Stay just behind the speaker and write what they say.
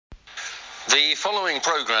The following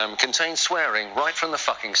programme contains swearing right from the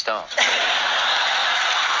fucking start.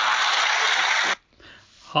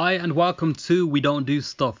 Hi and welcome to We Don't Do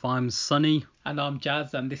Stuff. I'm Sunny. And I'm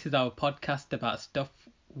Jazz, and this is our podcast about stuff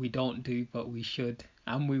we don't do, but we should,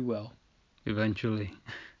 and we will. Eventually.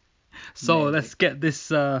 So Maybe. let's get this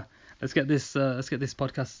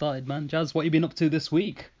podcast started, man. Jazz, what you been up to this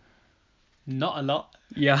week? Not a lot.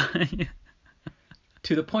 Yeah.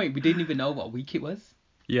 To the point we didn't even know what week it was,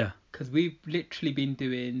 Yeah. because we've literally been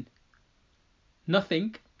doing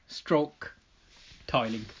nothing, stroke,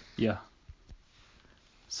 tiling. Yeah.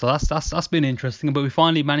 So that's been interesting, but we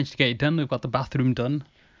finally managed to get it done. We've got the bathroom done.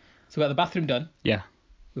 So we got the bathroom done. Yeah.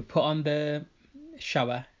 We put on the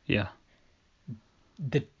shower. Yeah.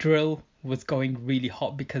 The drill was going really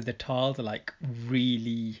hot because the tiles are like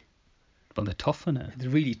really But they're tough, innit? It's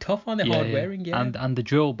really tough on the hard wearing, yeah. And the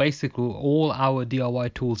drill, basically all our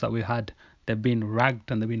DIY tools that we had, they've been ragged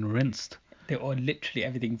and they've been rinsed. They are literally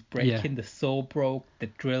everything's breaking. Yeah. The saw broke, the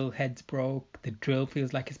drill head's broke, the drill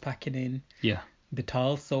feels like it's packing in. Yeah. The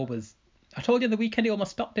tile saw was, I told you on the weekend it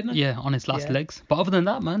almost stopped, didn't I? Yeah, on its last Yeah. legs. But other than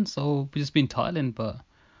that, man, so we've just been tiling, but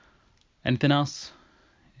anything else?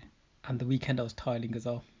 And the weekend I was tiling as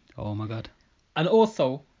well. Oh my god. And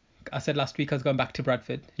also, I said last week I was going back to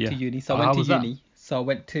Bradford Yeah. to uni. So Oh, I how went was to that? uni. So I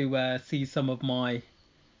went to see some of my,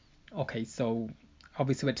 so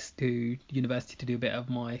obviously went to university to do a bit of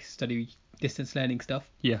my study distance learning stuff.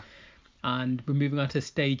 Yeah. And we're moving on to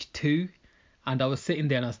stage 2. And I was sitting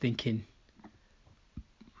there and I was thinking,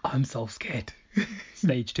 I'm so scared.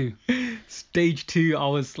 Stage 2. Stage 2, I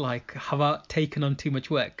was like, have I taken on too much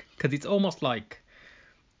work? Because it's almost like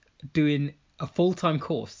doing a full-time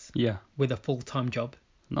course Yeah. with a full-time job.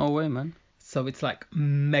 No way, man. So it's like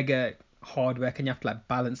mega hard work and you have to like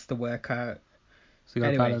balance the work out. So you got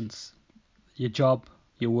to Anyway. balance your job,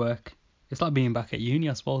 your work. It's like being back at uni,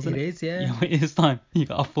 I suppose, isn't It it? is, yeah. You know, it is time. You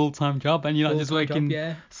got a full-time job and you're not just Full-time job, working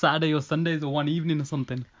yeah. Saturday or Sundays or one evening or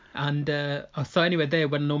something. And so anyway, there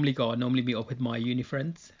when I normally go, I normally meet up with my uni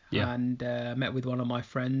friends. Yeah. And met with one of my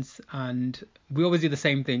friends, and we always do the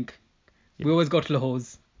same thing. Yeah. We always go to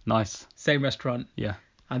Lahore's, Nice. same restaurant, Yeah.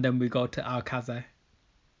 and then we go to Alcazar.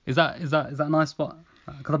 Is that a nice spot?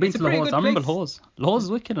 Because I've been It's to a pretty Lahore's. good I remember place. Lahore's. Lahore's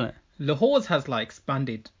is wicked, isn't it? Lahore's has like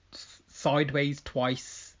expanded sideways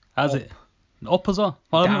twice. Has up, it? Up as well?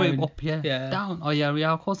 Well, I remember down, up, yeah. yeah. Down. Oh,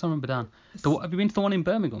 yeah, of course I remember down. Have you been to the one in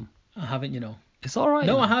Birmingham? I haven't, you know. It's alright.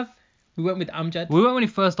 No, I have. We went with Amjad. We went when it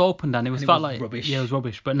first opened and it was And it felt was like rubbish. Yeah, it was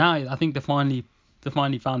rubbish. But now I think they finally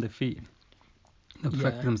found their feet. They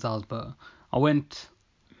perfected Yeah. themselves. But I went.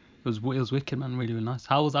 It was wicked, man. Really, really nice.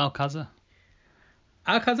 How was Alcazar?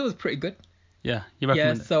 Alcazar was pretty good. Yeah, you Yeah,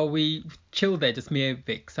 recommend it? so we chilled there, just me and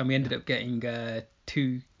Vix, and we ended up getting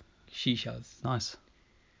 2 shishas. Nice.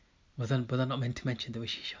 Was I not meant to mention there were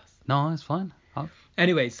shishas? No, it's fine.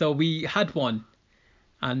 Anyway, so we had one,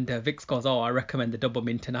 and Vix goes, "Oh, I recommend the double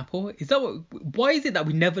mint and apple." Why is it that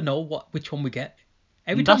we never know which one we get?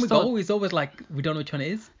 Every time we go, it's always like we don't know which one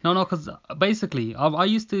it is. No, because basically I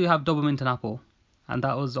used to have double mint and apple, and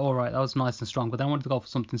that was alright. That was nice and strong. But then I wanted to go for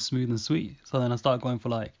something smooth and sweet, so then I started going for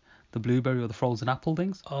like the blueberry or the frozen apple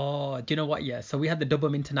things. Oh, do you know what? Yeah, so we had the double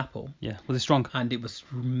mint and apple, Yeah, was it strong? and it was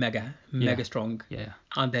mega strong. Yeah.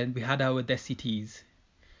 And then we had our desi teas,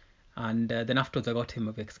 and then afterwards I got to him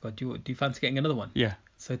with Vix. God, do you fancy getting another one? Yeah.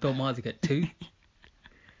 So I thought might as well get 2.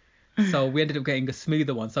 So we ended up getting a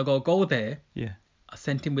smoother one. So I go there. Yeah. I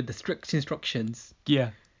sent him with the strict instructions.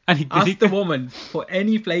 Yeah. And Ask the woman for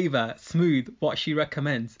any flavour, smooth, what she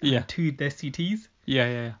recommends. And Yeah. 2 desi teas.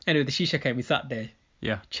 Yeah. Anyway, the shisha came. We sat there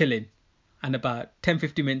Yeah. chilling. And about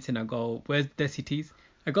 10-15 minutes in, I go, "Where's desi teas?"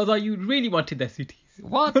 I goes, "Oh, you really wanted desi teas?"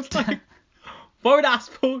 What? I was like, why would I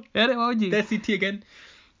ask for Yeah, why would you? desi tea again?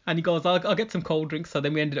 And he goes, I'll get some cold drinks. So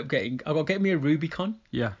then we ended up I got get me a Rubicon.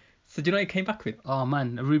 Yeah. So do you know what he came back with? Oh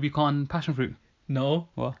man, a Rubicon passion fruit. No.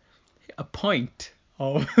 What? A pint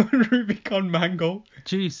of Rubicon mango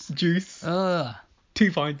Juice. juice.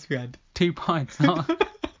 2 pints we had. 2 pints.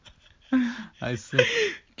 I see.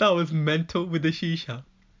 That was mental with the shisha.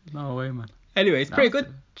 No way, man. Anyway, it's pretty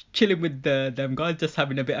That's- good. Chilling with them guys, just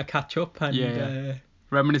having a bit of catch up and Yeah.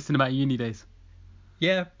 Reminiscing about uni days.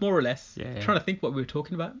 yeah, more or less. Yeah. Trying to think what we were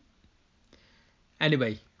talking about.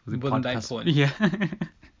 Anyway, Was it wasn't that podcast- important.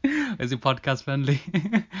 Yeah. Is it podcast friendly?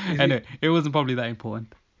 Anyway, it wasn't probably that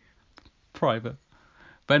important. Private.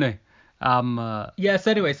 But anyway, Yeah,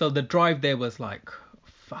 so anyway, so the drive there was like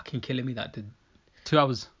fucking killing me. That did 2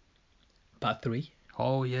 hours. about 3.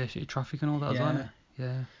 Oh yeah, shit, traffic and all that as well. Yeah.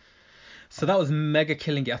 Yeah. So that was mega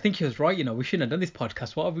killing it. I think he was right, we shouldn't have done this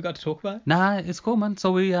podcast. What have we got to talk about? Nah, it's cool, man.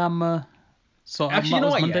 So we Actually, you know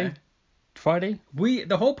what, Monday. yeah? Friday.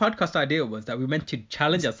 The whole podcast idea was that we meant to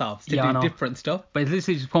challenge ourselves to Yeah, I do know. different stuff. But it's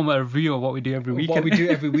literally just from a review of what we do every week. What we do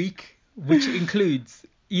every week, which includes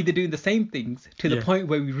either doing the same things to the Yeah. point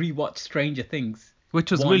where we rewatch Stranger Things. Which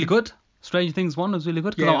was One. really good. Stranger Things 1 was really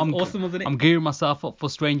good. 'Cause Yeah, it was awesome, wasn't it? I'm gearing myself up for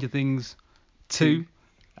Stranger Things 2.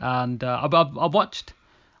 And I watched,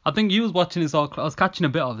 I think you was watching it, so I was catching a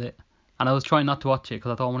bit of it. And I was trying not to watch it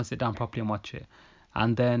because I thought I want to sit down properly and watch it.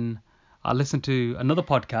 And then I listened to another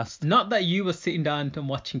podcast. Not that you were sitting down and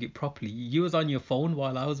watching it properly. You was on your phone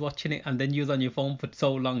while I was watching it, and then you was on your phone for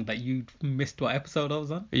so long that you missed what episode I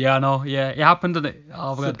was on. Yeah, I know. Yeah, it happened, didn't it?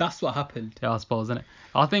 Oh, So God. that's what happened. Yeah, I suppose, isn't it?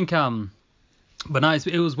 I think, but no,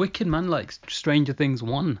 it was wicked, man. Like Stranger Things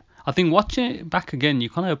 1. I think watching it back again, you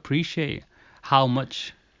kind of appreciate how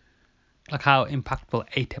much, like how impactful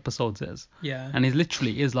 8 episodes is. Yeah. And it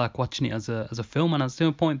literally is like watching it as a film. And I was to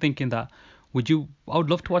a point thinking that, I would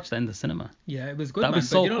love to watch that in the cinema. Yeah, it was good, That'd man. be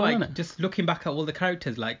so But you know, cool, like innit? just looking back at all the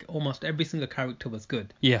characters, like almost every single character was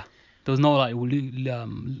good. Yeah. There was no like weak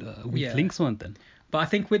Yeah. links or anything. But I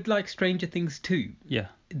think with like Stranger Things 2, Yeah.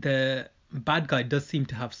 the bad guy does seem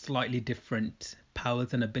to have slightly different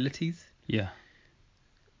powers and abilities. Yeah.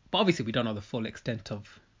 But obviously, we don't know the full extent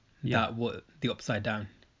of Yeah. that. What the Upside Down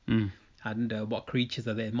Mm. and what creatures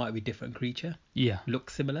are there? It might be different creature. Yeah. Look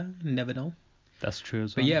similar. Never know. That's true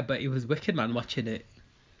as well. But yeah, but it was wicked, man. Watching it.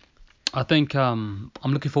 I think I'm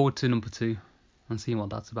looking forward to number 2 and seeing what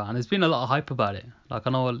that's about. And there's been a lot of hype about it. Like I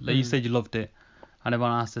know, like you said, you loved it, and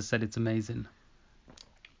everyone else has said it's amazing.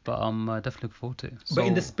 But I'm definitely looking forward to it. But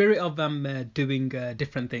in the So, spirit of doing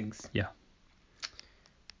different things, yeah,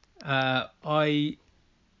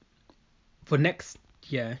 for next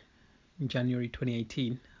year, in January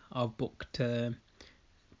 2018, I've booked to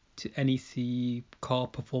NEC car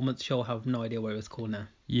performance show. I have no idea what it was called now.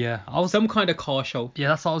 yeah, I was Some kind of car show. yeah,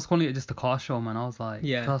 that's what I was calling it, just a car show, man. I was like,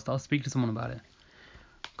 Yeah. I was speaking to someone about it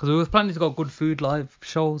because we were planning to go good food live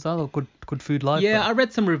shows, good food live. Yeah, but I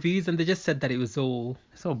read some reviews and they just said that it was all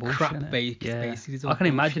it's all bullshit. crap innit? based. Yeah, Basically. It's all I can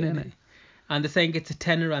imagine bullshit, it. And they're saying it's a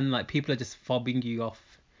tenner and like people are just fobbing you off.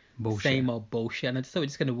 Bullshit. Same old bullshit. And I just thought we're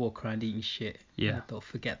just gonna walk around eating shit. Yeah. And I thought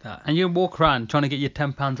forget that. And you walk around trying to get your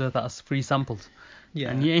 £10 worth of free samples,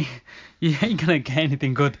 Yeah. and you ain't gonna get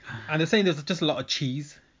anything good. And they're saying there's just a lot of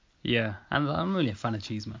cheese. Yeah, and I'm really a fan of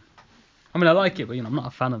cheese, man. I mean, I like it, but I'm not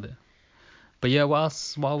a fan of it. But yeah, what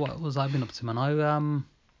else? What was I been up to, man?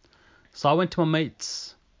 So I went to my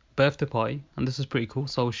mate's birthday party, and this was pretty cool.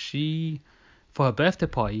 So for her birthday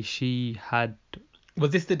party, she had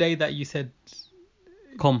Was this the day that you said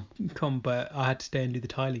come. come, but I had to stay and do the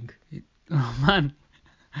tiling? Oh man,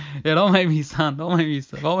 yeah, don't make me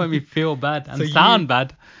feel bad and So sound you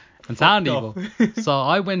bad and sound fucked evil. So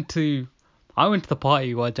I went to the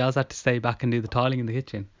party while Jazz had to stay back and do the tiling in the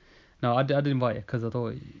kitchen. No, I didn't invite her because I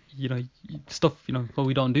thought, stuff, but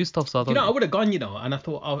we don't do stuff. So I thought, I would have gone, and I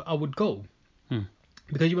thought I would go. Hmm.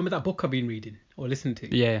 Because you remember that book I've been reading or listening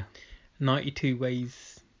to? yeah, 92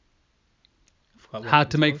 Ways. I forgot what how it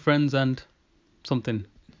to was make called. friends and something.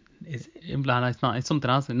 Is it? It's not. It's something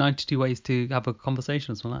else. 92 ways to have a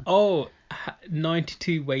conversation or something like that. Oh,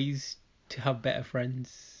 92 Ways to have better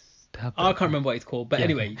friends. To have I better can't remember what it's called, but Yeah.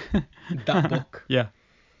 anyway, that book. Yeah.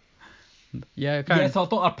 Yeah, Yeah, so I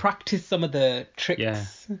thought I'd practice some of the tricks. Yeah.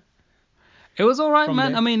 It was all right, From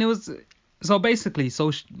man. there. I mean, it was. So basically,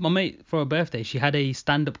 my mate, for her birthday, she had a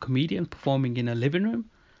stand-up comedian performing in her living room.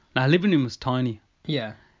 Now, her living room was tiny.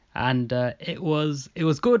 Yeah. And it was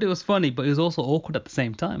good, it was funny, but it was also awkward at the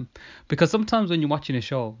same time. Because sometimes when you're watching a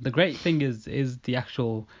show, the great thing is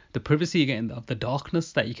the privacy you get of the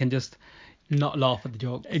darkness that you can just... Not laugh at the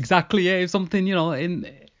joke. Exactly, yeah. If something,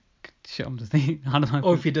 shit, I'm just thinking, I don't know.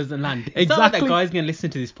 Or if it doesn't land. It's not like that Exactly. guy's going to listen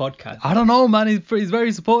to this podcast. I don't know, man. He's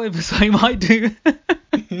very supportive, so he might do.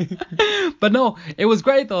 But no, it was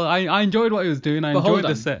great though. I enjoyed what he was doing. I But hold enjoyed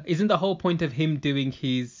on. the set. Isn't the whole point of him doing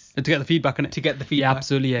his... To get the feedback on it. To get the Yeah, feedback?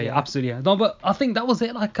 absolutely. Yeah, Yeah. absolutely. Yeah. No, but I think that was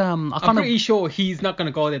it. Like, I'm pretty sure he's not going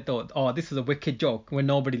to go there and thought, oh, this is a wicked joke when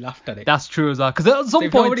nobody laughed at it. That's true as well. Because at some So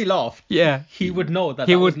if point, nobody laughed, yeah, he would know that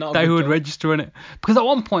he that would was not a that he good would joke. register in it. Because at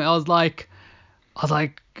one point I was like, I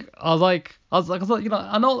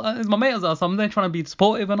know it's my mate as well, so I'm there trying to be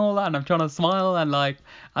supportive and all that, and I'm trying to smile and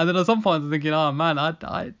then at some point I was thinking, oh man,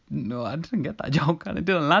 I didn't get that joke and it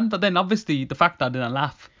didn't land. But then obviously the fact that I didn't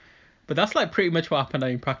laugh. But that's like pretty much what happened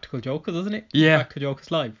in Practical Jokers, isn't it? Yeah. Practical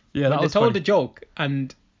Jokers Live. Yeah, When that they was told funny. the joke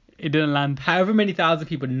and It didn't land. however many thousand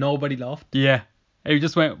people, nobody laughed. Yeah, it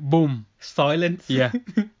just went boom. Silence. Yeah.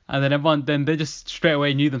 And then they just straight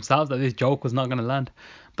away knew themselves that this joke was not going to land.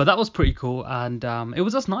 But that was pretty cool. And it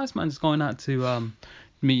was just nice, man, just going out to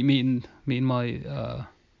meeting the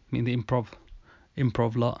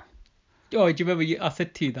improv lot. Oh, do you remember I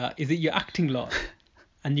said to you that? Is it your acting lot?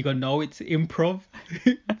 And you go, no, it's improv.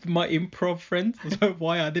 It's my improv friends. I was like,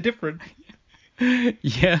 why are they different?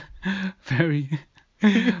 Yeah, very.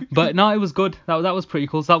 But no, it was good. That was pretty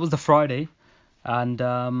cool. So that was the Friday, and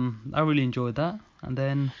I really enjoyed that. And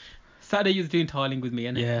then Saturday you was doing tiling with me,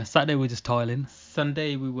 and yeah, Saturday we were just tiling.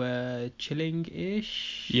 Sunday we were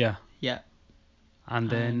chilling-ish. Yeah. Yeah. And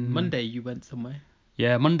then Monday you went somewhere.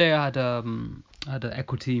 Yeah, Monday I had an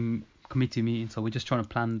equity committee meeting, so we're just trying to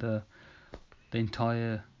plan the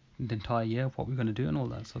entire year of what we're going to do and all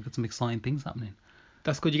that. So I've got some exciting things happening.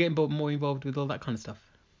 That's good. You're getting more involved with all that kind of stuff.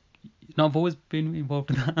 No, I've always been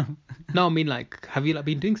involved in that. No, I mean, like, have you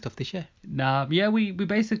been doing stuff this year? Nah, yeah, we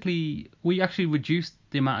actually reduced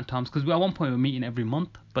the amount of times, because at one point we were meeting every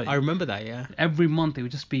month, but I remember that, yeah. every month it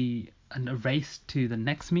would just be a race to the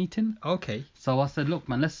next meeting. Okay. So I said, look,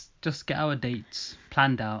 man, let's just get our dates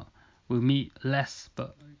planned out. We'll meet less,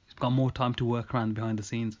 but we've got more time to work around behind the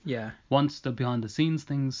scenes. Yeah. Once the behind the scenes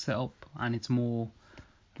things set up and it's more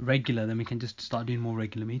regular, then we can just start doing more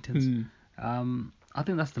regular meetings. I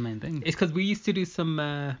think that's the main thing. It's because we used to do some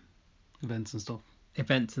Events and stuff.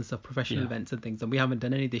 Professional events and things, and we haven't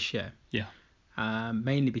done any this year. Yeah.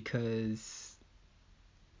 Mainly because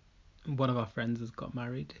one of our friends has got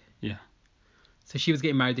married. Yeah. So she was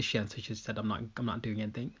getting married this year, and so she just said, I'm not doing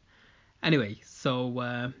anything. Anyway, so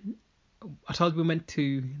I told you we went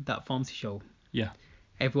to that pharmacy show. Yeah.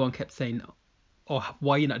 Everyone kept saying, oh,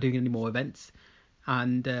 why are you not doing any more events?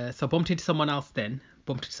 And so I bumped into someone else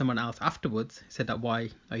afterwards, said that, why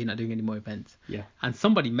are you not doing any more events? Yeah. And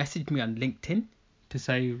somebody messaged me on LinkedIn To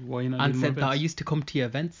say why you're not and doing more said that I events. used to come to your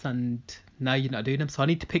events and now you're not doing them. So I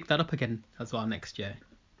need to pick that up again as well next year.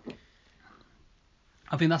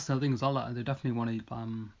 I think that's the thing as well. Like, they definitely want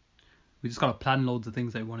to. We just gotta plan loads of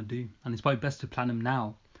things that we want to do, and it's probably best to plan them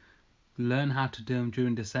now. Learn how to do them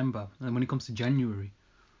during December, and when it comes to January,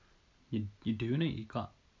 you're doing it. You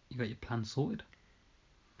got your plan sorted.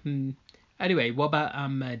 Anyway, what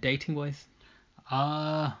about dating wise?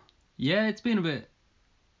 Yeah, it's been a bit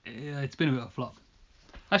of a flop.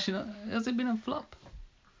 Actually, no, has it been a flop?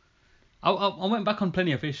 I went back on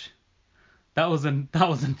Plenty of Fish. That wasn't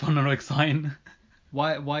fun or exciting.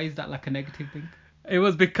 Why is that like a negative thing? It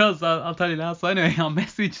was because I'll tell you now. So anyway, I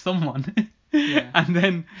messaged someone, Yeah. and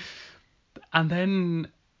then I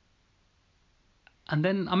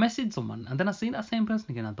messaged someone, and then I seen that same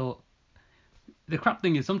person again. I thought, the crap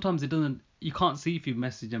thing is sometimes you can't see if you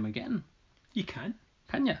message them again. You can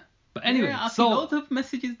you? But anyway, yeah, I've seen loads of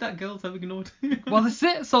messages that girls have ignored. well, that's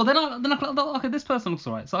it. So then I clicked, okay, this person looks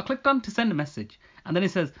alright. So I clicked on to send a message, and then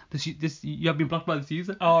it says this you have been blocked by this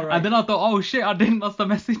user. Oh, right. And then I thought, oh shit, I didn't must have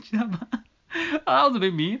messaged them. That was a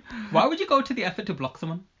bit mean. Why would you go to the effort to block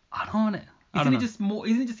someone? I don't want it. Isn't it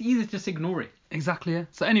just easier to just ignore it? Exactly, yeah.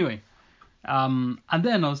 So anyway, and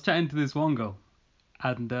then I was chatting to this one girl,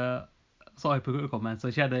 and so hypocritical, man.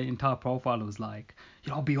 So she had an entire profile that was like,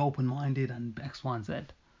 be open-minded and X, Y, and Z.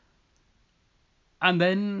 And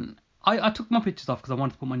then I took my pictures off because I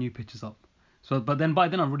wanted to put my new pictures up. So, but then by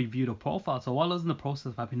then I already viewed her profile. So while I was in the process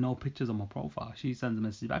of having no pictures on my profile, she sends a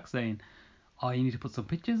message back saying, "Oh, you need to put some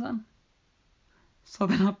pictures on." So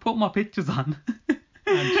then I put my pictures on.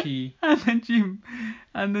 And she and then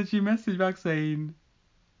she messaged back saying,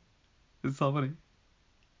 it's so funny.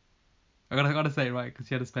 I gotta say it right because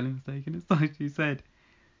she had a spelling mistake in it. So she said,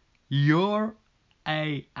 "You're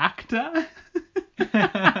a actor."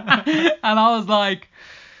 And I was like,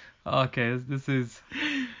 okay, this is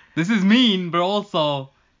mean, but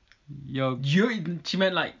also she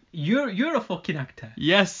meant like you're a fucking actor.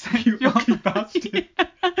 yes, You ugly bastard.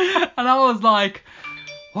 And I was like,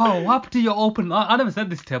 wow, what happened to your open? I never said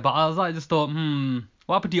this to her, but I was like, just thought,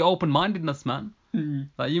 what happened to your open-mindedness, man?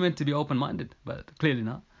 Like, you meant to be open-minded, but clearly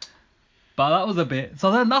not. But that was a bit.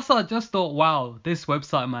 So then that's what I just thought, wow, this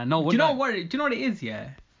website, man. No, Do you know what it is?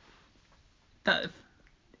 Yeah.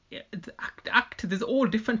 Actor. There's all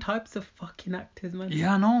different types of fucking actors, man.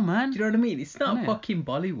 Yeah, I know, man. Do you know what I mean? It's not Innit? fucking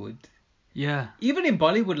Bollywood. Yeah. Even in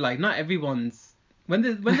Bollywood, like, not everyone's. When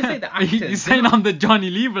they say the actors. You're saying I'm the Johnny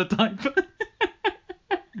Lever type.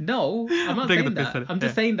 No, I'm not Taking saying the piss that. at it. I'm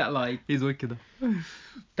just Yeah. saying that, like, He's wicked though.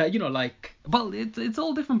 that, like. Well, it's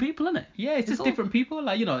all different people, isn't it? Yeah, it's just all different people.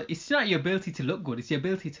 Like, it's not your ability to look good, it's your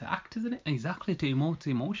ability to act, isn't it? Exactly, to emote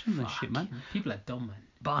emotions and shit, man. People are dumb, man.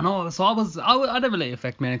 But I know, so I never let it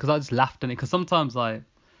affect me because I just laughed at it because sometimes But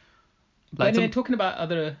anyway, talking about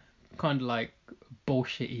other kind of like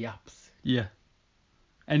bullshitty apps. Yeah.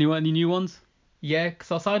 Any new ones? Yeah,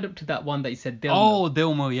 because I signed up to that one that you said Dilmo. Oh,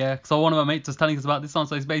 Dilmo, yeah. So one of my mates was telling us about this one.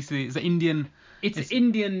 So it's basically it's an Indian. It's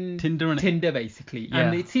Indian Tinder, innit? Tinder basically, Yeah.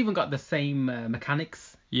 and it's even got the same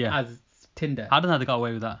mechanics Yeah. as Tinder. I don't know how they got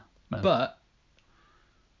away with that. But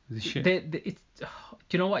It's shit. do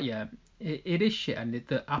you know what? Yeah, it is shit, and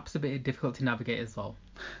the app's a bit difficult to navigate as well.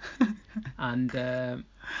 And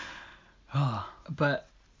but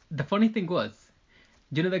the funny thing was,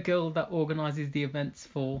 do you know the girl that organises the events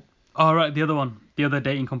for? Oh right, the other one, the other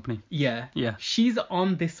dating company. Yeah. Yeah. She's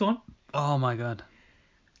on this one. Oh my god.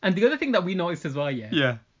 And the other thing that we noticed as well,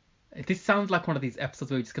 Yeah. this sounds like one of these episodes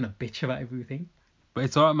where we're just gonna bitch about everything. But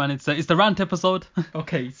it's alright, man. It's the rant episode.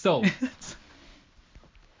 Okay, so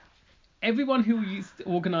everyone who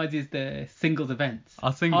organises the singles events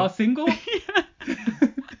Are single. Yeah.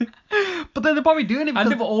 But then they're probably doing it because...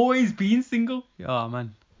 And they've always been single. Oh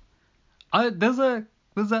man. There's a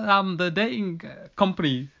the dating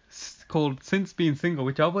company called Since Being Single,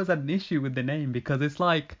 which I always had an issue with the name because it's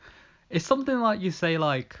like, it's something like you say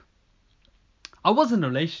like, I was in a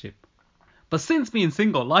relationship, but since being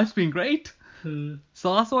single, life's been great. So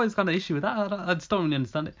that's always kind of issue with that. I just don't really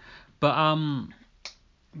understand it. But I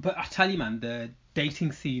tell you, man, the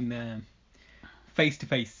dating scene face to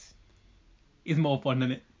face is more fun,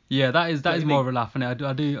 isn't it? yeah, that is you more think? of a laugh, and I think I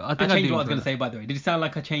I changed do. what I was gonna say, by the way. Did it sound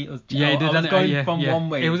like I changed? Yeah, I was going from yeah. one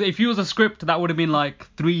way. It was, if it was a script, that would have been like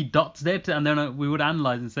 3 dots there, and then we would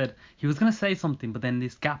analyze and said he was gonna say something, but then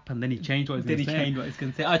this gap, and then he changed what he was Did gonna he say. change what he's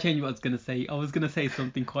gonna say? I changed what I was gonna say. I was gonna say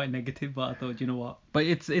something quite negative, but I thought, you know what? But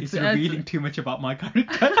it's revealing too much about my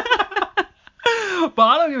character. But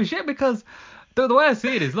I don't give a shit because the way I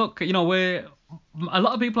see it is, look, you know, a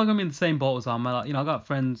lot of people are gonna be in the same boat as I am. You know, I got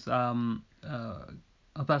friends. I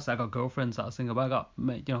got girlfriends that are single, but I got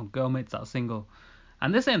girl mates that are single,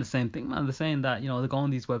 and they're saying the same thing, man. They're saying that, you know, they go on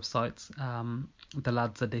these websites, the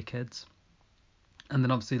lads are dickheads, and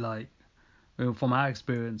then obviously, like, from our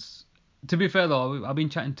experience, to be fair though, I've been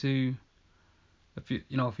chatting to a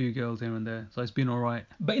few girls here and there, so it's been alright.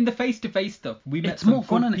 But in the face-to-face stuff, we met It's some more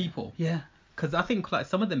fun, good innit? people. Yeah. Because I think like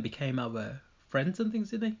some of them became our friends and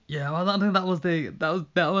things, didn't they? Yeah, well, I don't think that wasn't It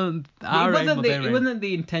wasn't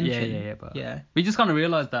the intention. Yeah, but yeah. we just kind of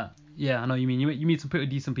realised that. Yeah, I know what you mean. You meet some pretty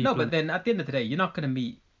decent people. No, but then at the end of the day, you're not gonna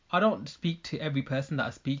meet. I don't speak to every person that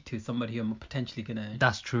I speak to somebody who I'm potentially gonna.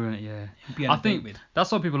 That's true, yeah. Be on a date with.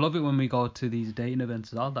 That's why people love it when we go to these dating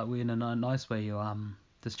events. That we're in a nice way.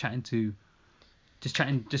 Just chatting to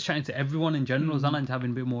everyone in general, and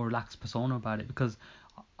having a bit more relaxed persona about it. Because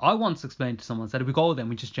I once explained to someone, said if we go there,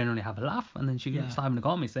 we just generally have a laugh, and then she started having a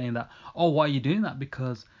go at me saying that, oh, why are you doing that?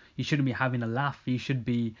 Because you shouldn't be having a laugh. You should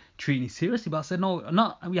be treating it seriously. But I said, no,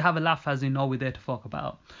 not we have a laugh as in, no, we're there to fuck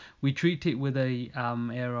about. We treat it with a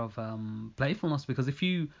air of playfulness, because if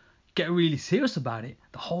you get really serious about it,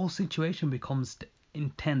 the whole situation becomes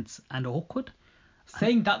intense and awkward.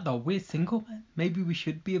 Saying that though, we're single, man. Maybe we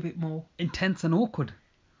should be a bit more intense and awkward.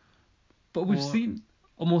 But we've seen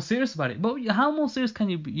more serious about it. But how more serious can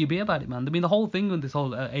you be about it, man? I mean, the whole thing with this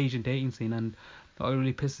whole Asian dating scene, and what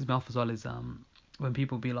really pisses me off as well is when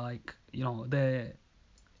people be like, you know, they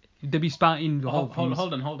be spouting the whole thing.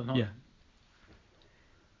 Hold on. Yeah.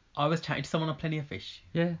 I was chatting to someone on Plenty of Fish.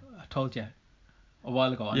 Yeah. I told you a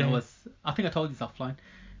while ago, and Yeah. I think I told you this offline.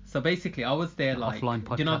 So basically, I was there like, offline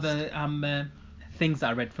podcast. you know the things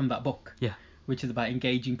that I read from that book. Yeah. Which is about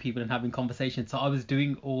engaging people and having conversations. So I was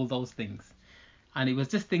doing all those things. And it was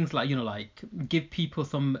just things like, you know, like give people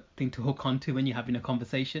something to hook onto when you're having a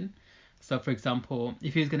conversation. So, for example,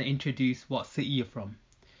 if he was going to introduce what city you're from.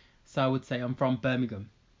 So I would say, I'm from Birmingham.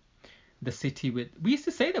 The city with... We used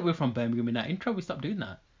to say that we're from Birmingham in our intro. We stopped doing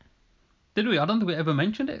that. Did we? I don't think we ever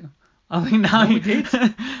mentioned it. I think now we did.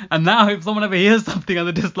 And now if someone ever hears something and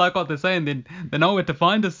they dislike what they're saying, then they know where to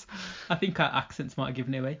find us. I think our accents might have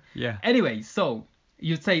given it away. Yeah. Anyway, so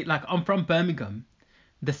you'd say, like, I'm from Birmingham,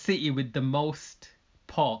 the city with the most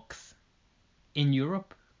parks in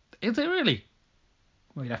Europe. Is it really?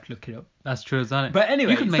 Well, you'd have to look it up. That's true, isn't it? But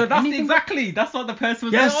anyway, so that's what the person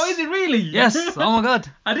was yes. saying. Oh, is it really? Yes. Oh my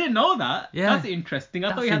god. I didn't know that. Yeah. That's interesting.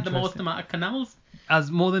 I thought you had the most amount of canals.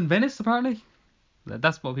 As more than Venice, apparently.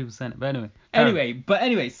 That's what people are saying. But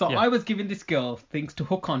anyway. So yeah. I was giving this girl things to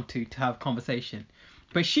hook onto to have conversation,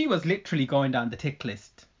 but she was literally going down the tick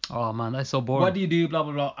list. Oh man, that's so boring. What do you do? Blah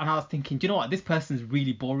blah blah. And I was thinking, do you know what? This person's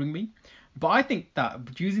really boring me. But I think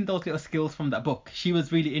that using those little skills from that book, she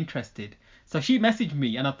was really interested. So she messaged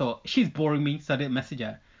me, and I thought she's boring me, so I didn't message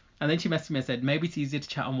her. And then she messaged me and said, maybe it's easier to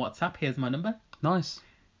chat on WhatsApp. Here's my number. Nice.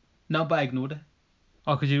 No, but I ignored her.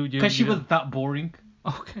 Oh, because she was that boring.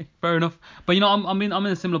 Okay, fair enough. But you know, I'm in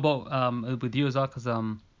a similar boat with you as well, because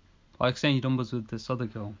I exchanged numbers with this other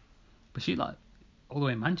girl, but she like all the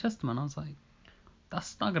way in Manchester, man. I was like,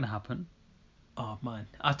 that's not gonna happen. Oh man,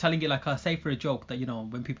 I was telling you, like, I say for a joke that, you know,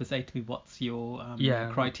 when people say to me, what's your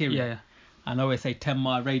criteria? Yeah. And I always say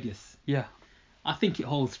 10-mile radius. Yeah. I think it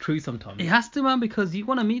holds true sometimes. It has to, man, because you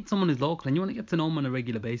want to meet someone who's local and you want to get to know them on a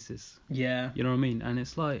regular basis. Yeah. You know what I mean? And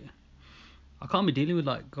it's like, I can't be dealing with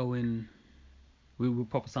like going. We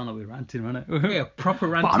proper sound like we're ranting, right? Yeah, proper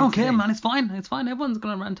ranting. But I don't care, today. man. It's fine. It's fine. Everyone's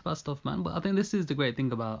gonna rant about stuff, man. But I think this is the great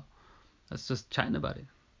thing about us just chatting about it.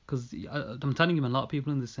 Because I'm telling you, man, a lot of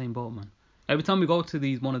people in the same boat, man. Every time we go to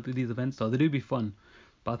these events, though, they do be fun.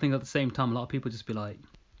 But I think at the same time, a lot of people just be like,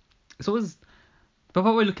 it's always. But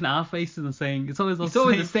we're looking at our faces and saying it's always the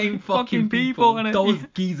same fucking people. and Those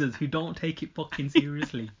geezers who don't take it fucking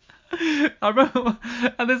seriously. I remember,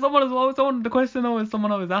 and there's the question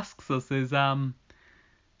someone always asks us is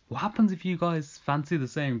what happens if you guys fancy the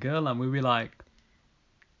same girl? And we'd be like,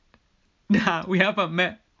 nah, we haven't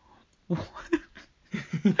met.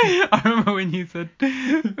 I remember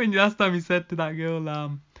when last time you said to that girl,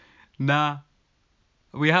 nah,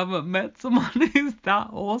 we haven't met someone who's that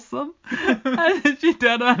awesome. And then she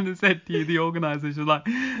turned around and said to you, the organizer, she was like,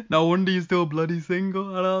 no wonder you're still bloody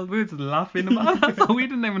single. And we were just laughing about that, so we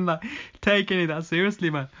didn't even like take any of that seriously,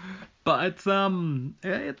 man. But it's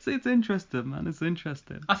interesting, man. It's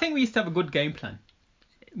interesting. I think we used to have a good game plan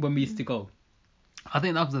when we used to go. I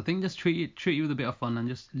think that was the thing. Just treat you with a bit of fun and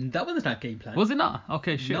just. That wasn't our game plan. Was it not?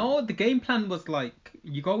 Okay, shit. No, the game plan was like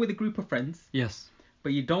you go with a group of friends, Yes.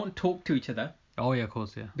 but you don't talk to each other Oh yeah, of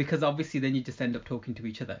course, yeah. because obviously then you just end up talking to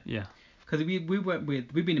each other. Yeah. Because we've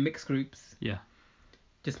been in mixed groups. Yeah.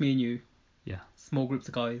 Just me and you. Yeah. Small groups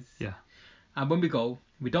of guys. Yeah. And when we go,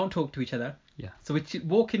 we don't talk to each other. Yeah. So we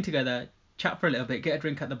walk in together, chat for a little bit, get a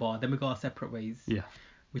drink at the bar, then we go our separate ways. Yeah.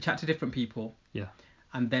 We chat to different people. Yeah.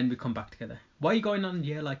 And then we come back together. Why are you going on?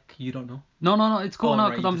 Yeah, like you don't know. No, it's cool Oh, now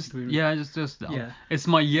right, because you I'm just just agree. yeah, just Yeah. It's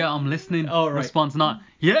my I'm listening Oh, right. response, not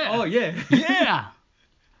yeah. Oh yeah. Yeah.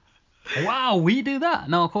 Wow, we do that.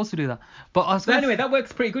 No, of course we do that. But I was So gonna anyway, that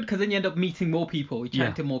works pretty good because then you end up meeting more people, you chat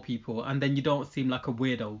Yeah. to more people, and then you don't seem like a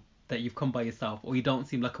weirdo that you've come by yourself, or you don't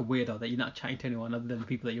seem like a weirdo that you're not chatting to anyone other than the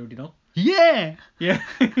people that you already know. yeah. Yeah.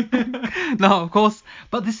 No, of course.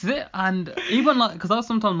 But this is it. And even like, because I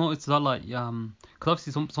sometimes notice that like because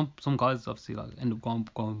obviously some guys obviously like end up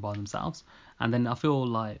going by themselves, and then I feel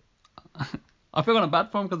like. I feel kind of bad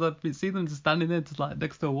for them because I see them just standing there just like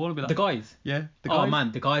next to a wall and be like, The guys. yeah, the Oh guys.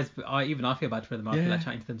 man, the guys. I feel bad for them. I feel Yeah. like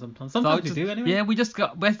chatting to them sometimes. So I Sometimes we just- do anyway. Yeah, we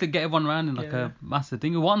have to get everyone around in like Yeah. a massive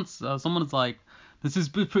thing. Once someone's like, "This is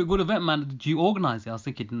a pretty good event, man. Did you organise it?" I was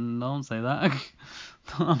thinking, "No, don't say that.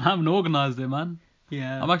 I haven't organised it, man.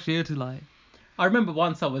 Yeah. I'm actually here to like." I remember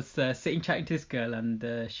once I was sitting chatting to this girl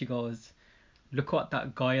and she goes, "Look what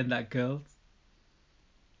that guy and that girl."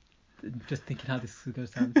 Just thinking how this is going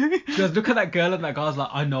to sound. She goes, "Look at that girl and that guy." I was like,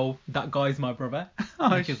 "I know that guy's my brother."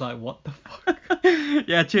 And she's like, "What the fuck?"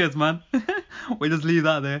 Yeah, cheers, man. We just leave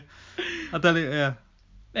that there. I tell you, yeah.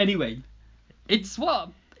 Anyway, It's what.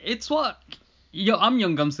 Yo, I'm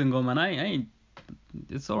young, I'm single, man. I ain't.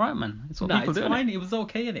 It's alright, man. It's what nah, people it's do. fine. It was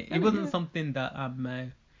okay, innit? Yeah, It wasn't yeah. something that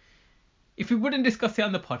if we wouldn't discuss it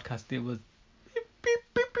on the podcast, it was.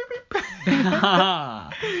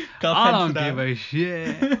 I don't pencil give down. a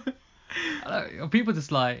shit. People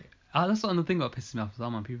just like. That's one of the thing that pisses me off as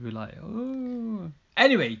well, man. People be like, oh.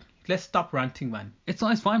 Anyway, let's stop ranting, man. It's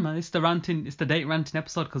fine, man. It's the date ranting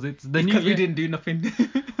episode because it's the new Because we year. didn't do nothing.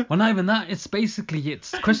 Well, not even that. It's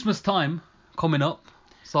Christmas time coming up.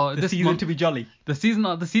 So The this season month, to be jolly. the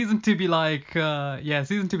season to be like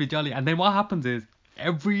season to be jolly. And then what happens is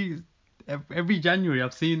every January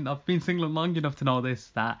I've been single long enough to know this,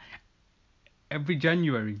 that every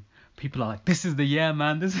January people are like, this is the year,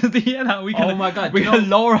 man. This is the year that we Oh my God, we you can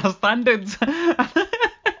know- lower our standards.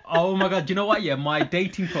 Oh my god, do you know what? Yeah, my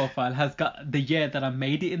dating profile has got the year that I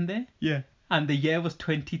made it in there, Yeah. and the year was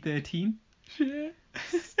 2013. Shit.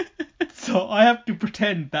 So I have to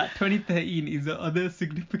pretend that 2013 is the other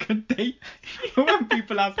significant date when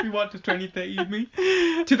people ask me what does 2013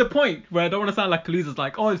 mean. To the point where I don't want to sound like a loser. It's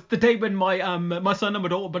like, oh, it's the day when my son and my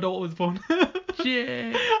daughter was born.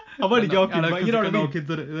 Shit. I'm only joking, I know, but you know what I mean. kids,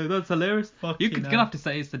 that's hilarious. Fucking You're gonna hell. have to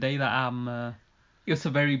say it's the day that It was a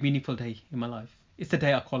very meaningful day in my life. It's the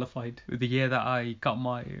day I qualified. the year that I got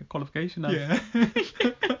my qualification. Yeah.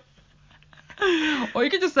 Or you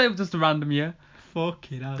could just say it was just a random year.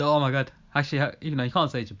 Fucking hell. Oh my god. Actually, even though you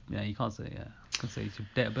can't say it's your, you can't say You can say it's your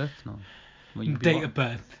date of birth. No. Well, you'd be Date what? of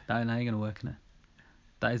birth. That ain't gonna work, innit?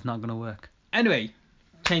 That is not gonna work. Anyway,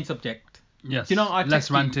 change subject. Yes. Do you know I less text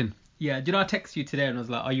you- ranting. Yeah, do you know I texted you today and I was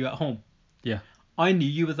like, are you at home? Yeah. I knew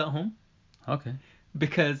you was at home Okay.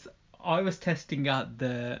 because I was testing out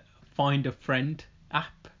the Find a Friend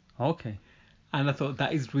app Okay. and I thought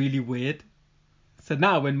that is really weird. So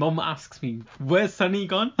now when Mum asks me, where's Sonny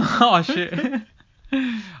gone? Oh shit.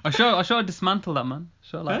 I sure dismantle that, man.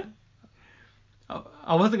 Sure, like. Huh?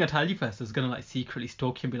 I wasn't gonna tell you first. I was gonna like secretly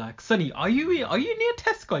stalk you and be like, Sonny, are you near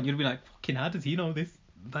Tesco? And you'd be like, fucking, how does he know this?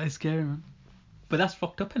 That is scary, man. But that's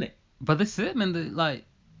fucked up, innit? But this is it, man. Like,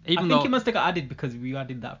 I even think though it must have got added because we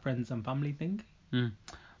added that friends and family thing. the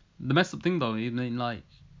messed up thing though, even in, like,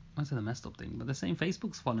 I say the messed up thing, but they're saying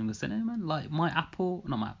Facebook's following us in it, man. Like my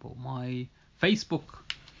Facebook,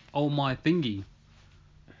 or my thingy,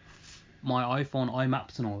 my iPhone,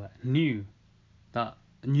 iMaps and all that knew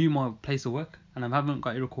my place of work, and I haven't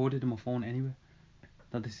got it recorded in my phone anywhere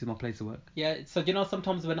that this is my place of work. Yeah, so you know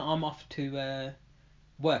sometimes when I'm off to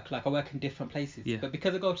work, like I work in different places, Yeah. but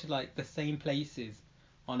because I go to like the same places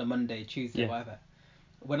on a Monday, Tuesday, Yeah. whatever,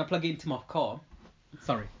 when I plug it into my car,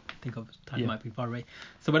 sorry, I think I might be far away.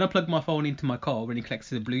 So when I plug my phone into my car, when it connects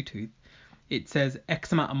to the Bluetooth, it says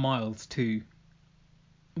X amount of miles to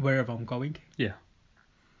wherever I'm going. Yeah.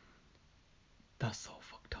 That's so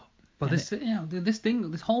fucked up. But And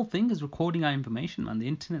this whole thing is recording our information, man. The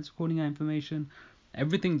internet's recording our information.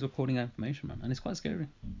 Everything's recording our information, man, and it's quite scary.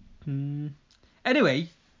 Anyway,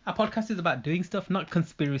 our podcast is about doing stuff, not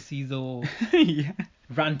conspiracies or Yeah.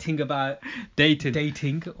 ranting about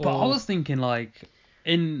Dating. or... But I was thinking, like,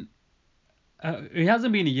 it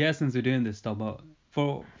hasn't been a year since we're doing this stuff, but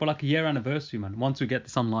for like a year anniversary, man, once we get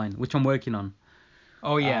this online, which I'm working on,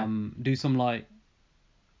 Oh yeah. do some, like,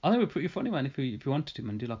 I think it'd be pretty funny, man, if you wanted to,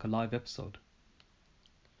 man, do like a live episode.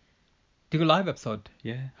 Do a live episode.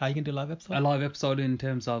 Yeah. How you gonna do a live episode? A live episode in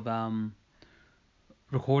terms of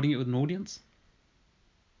recording it with an audience.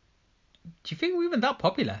 Do you think we're even that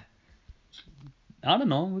popular? I don't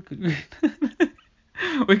know. We could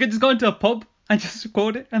we could just go into a pub and just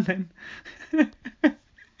record it, and then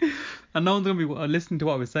and no one's gonna be listening to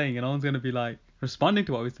what we're saying, and no one's gonna be like responding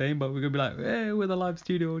to what we're saying, but we're gonna be like, hey, we're the live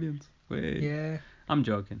studio audience. Hey. Yeah. I'm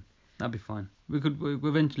joking. That'd be fine. We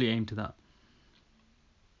eventually aim to that.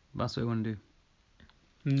 That's what we want to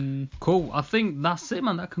do. Cool. I think that's it,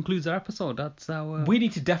 man. That concludes our episode. That's our. We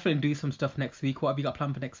need to definitely do some stuff next week. What have you got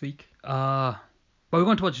planned for next week? But we're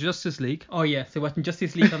going to watch Justice League. Oh yeah, so we're watching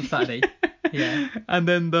Justice League on Saturday. Yeah. And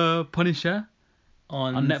then the Punisher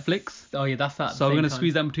On Netflix. Oh yeah, that's that. So we're gonna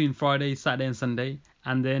squeeze that between Friday, Saturday, and Sunday,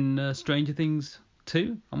 and then Stranger Things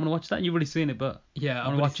 2. I'm gonna watch that. You've already seen it, but Yeah,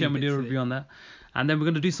 I'm gonna watch it and we'll do a review on that. And then we're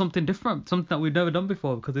gonna do something different, something that we've never done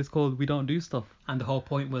before, because it's called We Don't Do Stuff. And the whole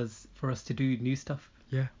point was for us to do new stuff.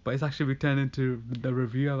 Yeah, but it's actually turned into the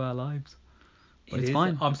review of our lives. But it's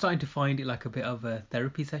fine. I'm starting to find it like a bit of a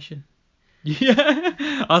therapy session.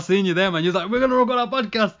 Yeah, I seen you there, man. You're like, we're gonna record our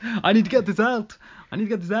podcast. I need to get this out. I need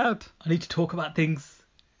to talk about things.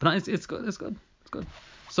 But it's good. It's good.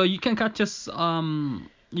 So you can catch us.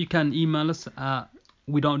 You can email us at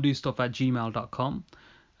wedon'tdostuff@gmail.com,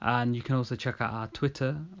 and you can also check out our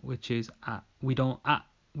Twitter, which is at we don't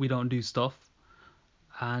do stuff,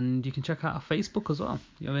 and you can check out our Facebook as well.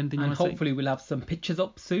 You have anything you And want to say? hopefully we'll have some pictures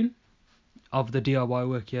up soon. Of the DIY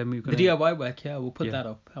work, yeah. The DIY work, yeah, we'll put Yeah, that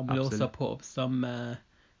up. And we'll also absolutely. put up some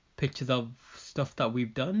pictures of stuff that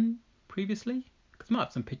we've done previously. Because we might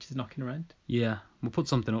have some pictures knocking around. Yeah, we'll put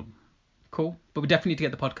something up. Cool. But we definitely need to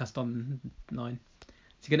get the podcast online.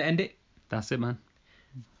 So you're going to end it? That's it, man.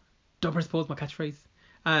 Don't press pause, my catchphrase.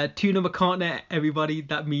 Tuna McCartney, everybody.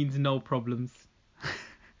 That means no problems.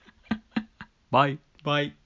 Bye. Bye.